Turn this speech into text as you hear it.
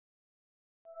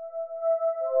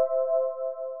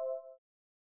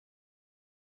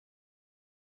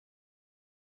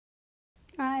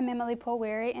I'm Emily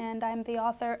Pohl-Weary, and I'm the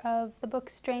author of the book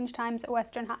Strange Times at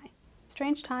Western High.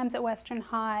 Strange Times at Western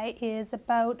High is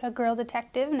about a girl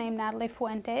detective named Natalie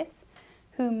Fuentes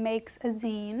who makes a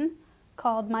zine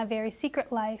called My Very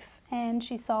Secret Life, and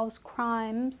she solves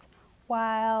crimes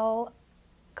while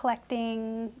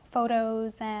collecting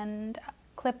photos and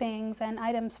clippings and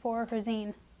items for her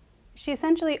zine. She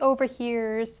essentially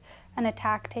overhears an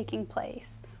attack taking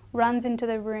place, runs into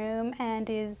the room, and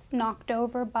is knocked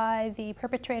over by the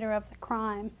perpetrator of the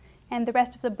crime. And the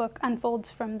rest of the book unfolds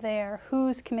from there.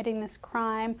 Who's committing this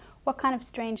crime? What kind of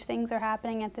strange things are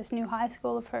happening at this new high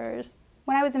school of hers?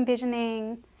 When I was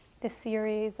envisioning this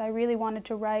series, I really wanted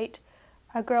to write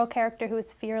a girl character who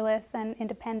was fearless and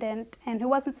independent and who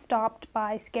wasn't stopped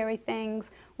by scary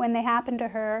things when they happen to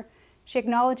her. She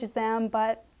acknowledges them,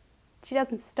 but she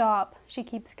doesn't stop. She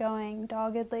keeps going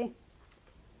doggedly.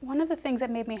 One of the things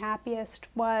that made me happiest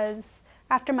was,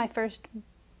 after my first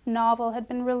novel had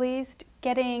been released,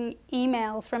 getting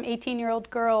emails from 18-year-old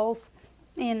girls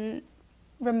in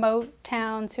remote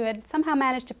towns who had somehow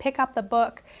managed to pick up the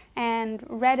book and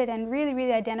read it and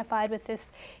really identified with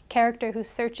this character who's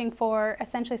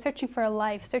essentially searching for a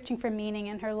life, searching for meaning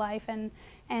in her life, and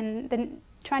then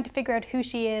trying to figure out who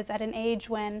she is at an age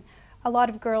when a lot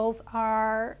of girls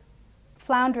are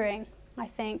floundering, I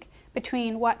think,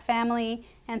 between what family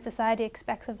and society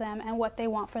expects of them and what they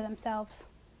want for themselves.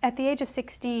 At the age of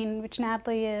 16, which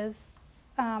Natalie is,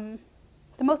 the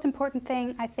most important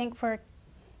thing, I think, for a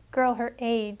girl her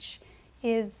age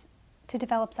is to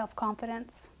develop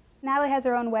self-confidence. Natalie has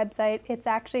her own website. It's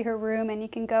actually her room, and you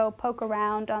can go poke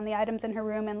around on the items in her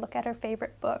room and look at her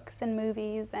favorite books and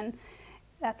movies, and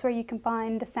that's where you can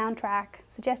find a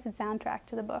suggested soundtrack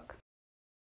to the book.